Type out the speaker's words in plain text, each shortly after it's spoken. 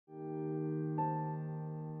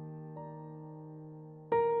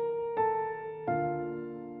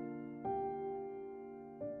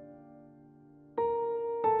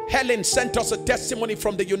Helen sent us a testimony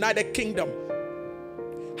from the United Kingdom.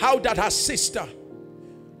 How that her sister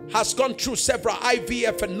has gone through several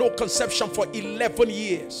IVF and no conception for 11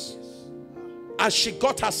 years. And she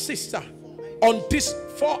got her sister on this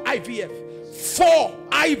 4 IVFs.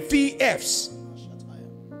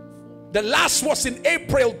 The last was in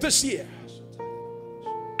April this year.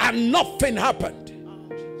 And nothing happened.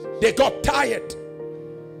 They got tired.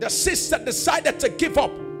 The sister decided to give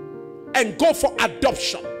up and go for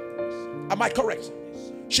adoption. Am I correct?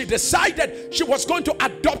 She decided she was going to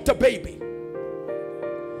adopt a baby.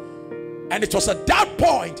 And it was at that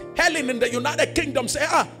point, Helen in the United Kingdom said,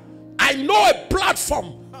 I know a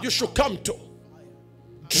platform you should come to.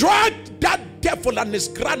 Dragged that devil and his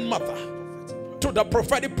grandmother to the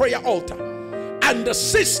prophetic prayer altar. And the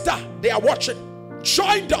sister, they are watching,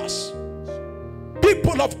 joined us.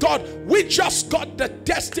 People of God, we just got the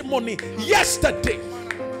testimony yesterday.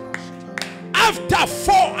 After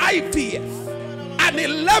 4 IVF and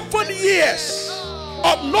 11 years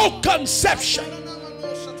of no conception,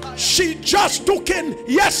 she just took in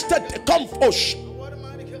yesterday.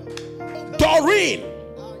 Doreen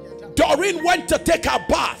went to take her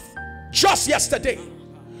bath just yesterday,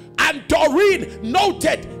 and Doreen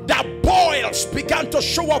noted that boils began to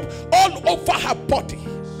show up all over her body.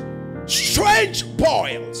 Strange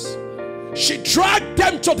boils. She dragged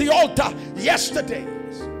them to the altar yesterday,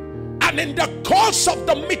 and in the course of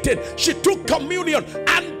the meeting she took communion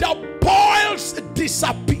and the boils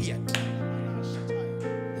disappeared.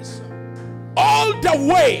 All the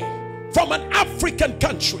way from an African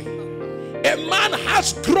country, a man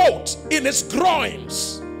has growth in his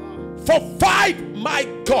groins for 5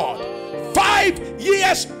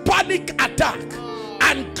 years panic attack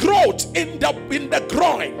and growth in the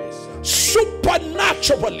groin.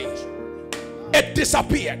 Supernaturally it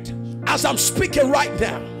disappeared. As I'm speaking right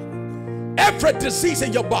now, every disease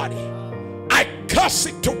in your body, I curse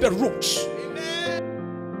it to the roots.